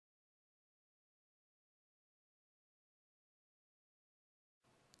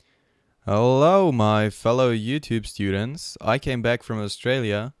Hello, my fellow YouTube students. I came back from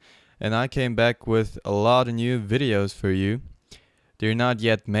Australia and I came back with a lot of new videos for you. They're not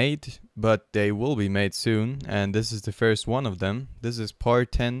yet made, but they will be made soon, and this is the first one of them. This is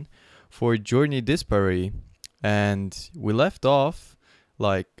part 10 for Giorni Dispari, and we left off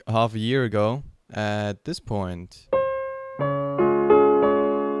like half a year ago at this point.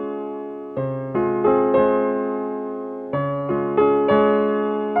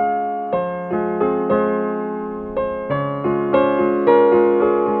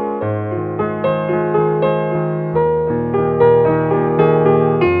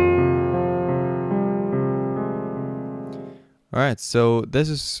 Alright, so this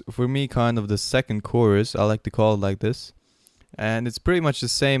is for me kind of the second chorus. I like to call it like this. And it's pretty much the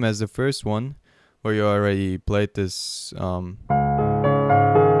same as the first one, where you already played this. So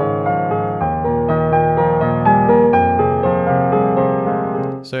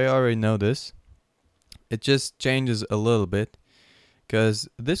you already know this. It just changes a little bit, because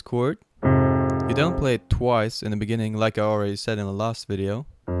this chord, you don't play it twice in the beginning like I already said in the last video.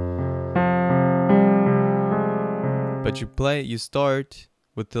 But you start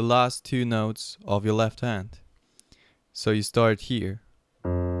with the last two notes of your left hand. So you start here.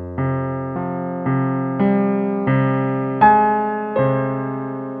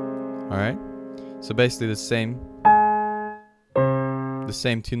 Alright? So basically the same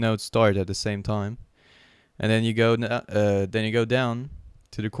two notes start at the same time. And then you go down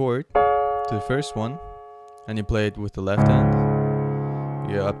to the chord, to the first one, and you play it with the left hand.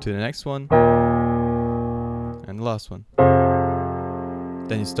 You go up to the next one. And the last one.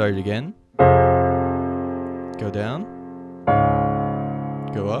 Then you start it again. Go down.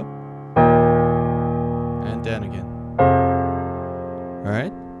 Go up. And down again.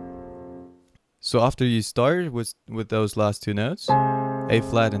 Alright? So after you start with those last two notes, A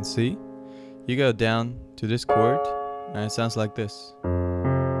flat and C, you go down to this chord, and it sounds like this.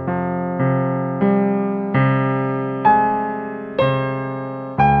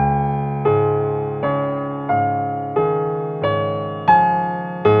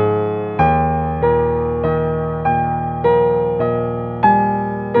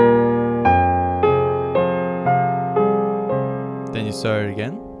 Then you start it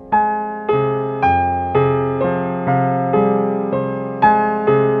again.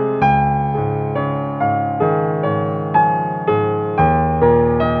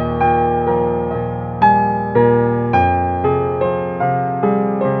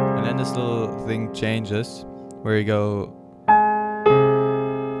 And then this little thing changes, where you go.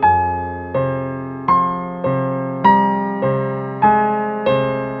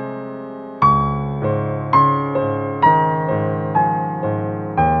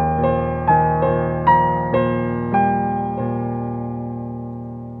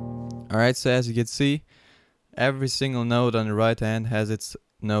 Alright, so as you can see, every single note on the right hand has its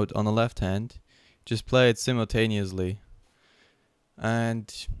note on the left hand. Just play it simultaneously.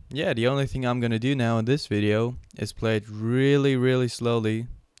 And yeah, the only thing I'm gonna do now in this video is play it really slowly,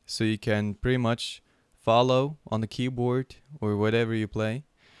 so you can pretty much follow on the keyboard or whatever you play.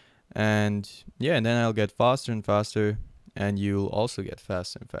 And yeah, and then I'll get faster and faster, and you'll also get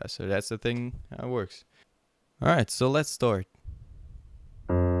faster and faster. That's the thing, how it works. Alright, so let's start.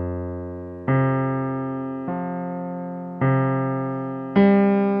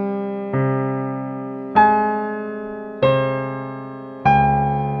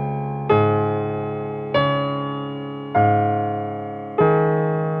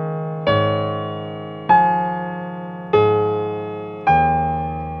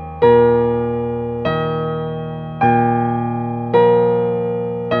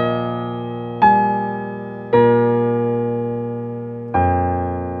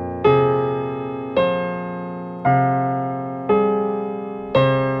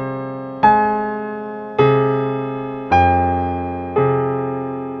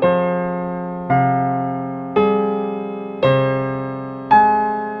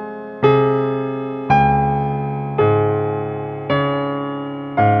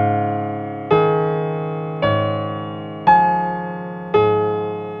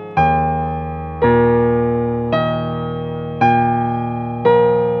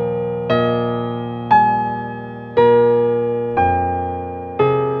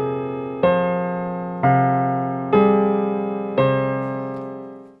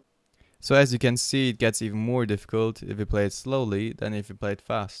 So as you can see, it gets even more difficult if you play it slowly than if you play it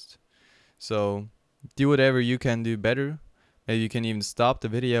fast. So do whatever you can do better. Maybe you can even stop the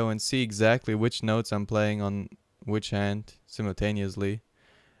video and see exactly which notes I'm playing on which hand simultaneously.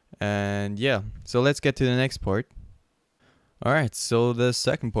 And yeah, so let's get to the next part. Alright, so the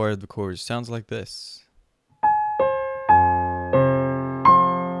second part of the chorus sounds like this.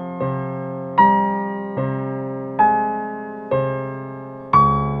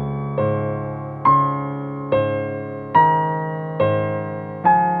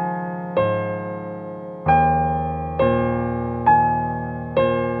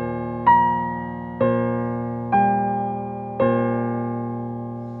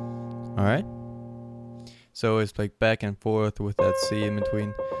 Alright? So it's like back and forth with that C in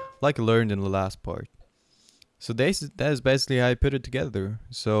between, like I learned in the last part. So that is basically how I put it together.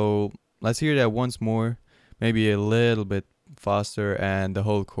 So let's hear that once more, maybe a little bit faster, and the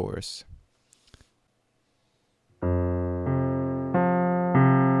whole chorus.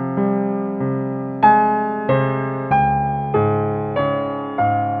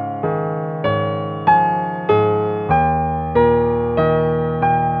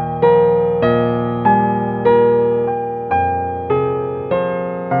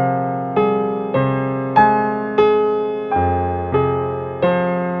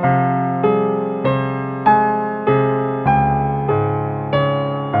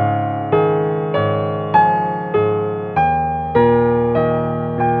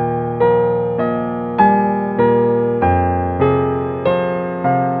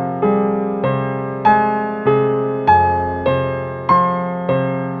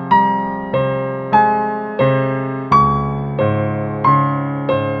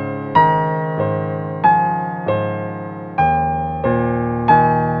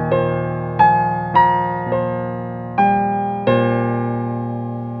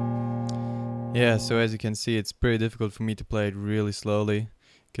 Yeah, so as you can see, it's pretty difficult for me to play it really slowly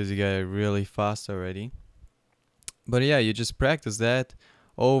because you get it really fast already. But yeah, you just practice that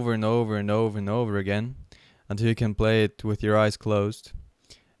over and over and over and over again until you can play it with your eyes closed.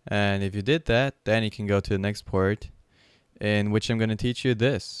 And if you did that, then you can go to the next part, in which I'm going to teach you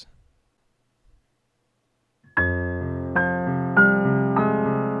this.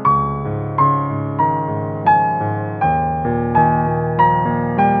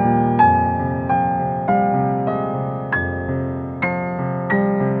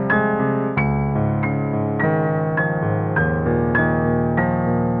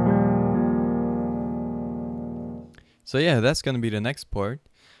 So yeah, that's going to be the next part.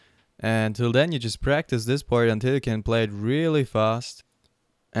 And until then, you just practice this part until you can play it really fast.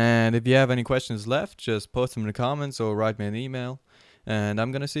 And if you have any questions left, just post them in the comments or write me an email. And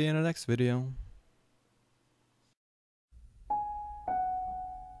I'm going to see you in the next video.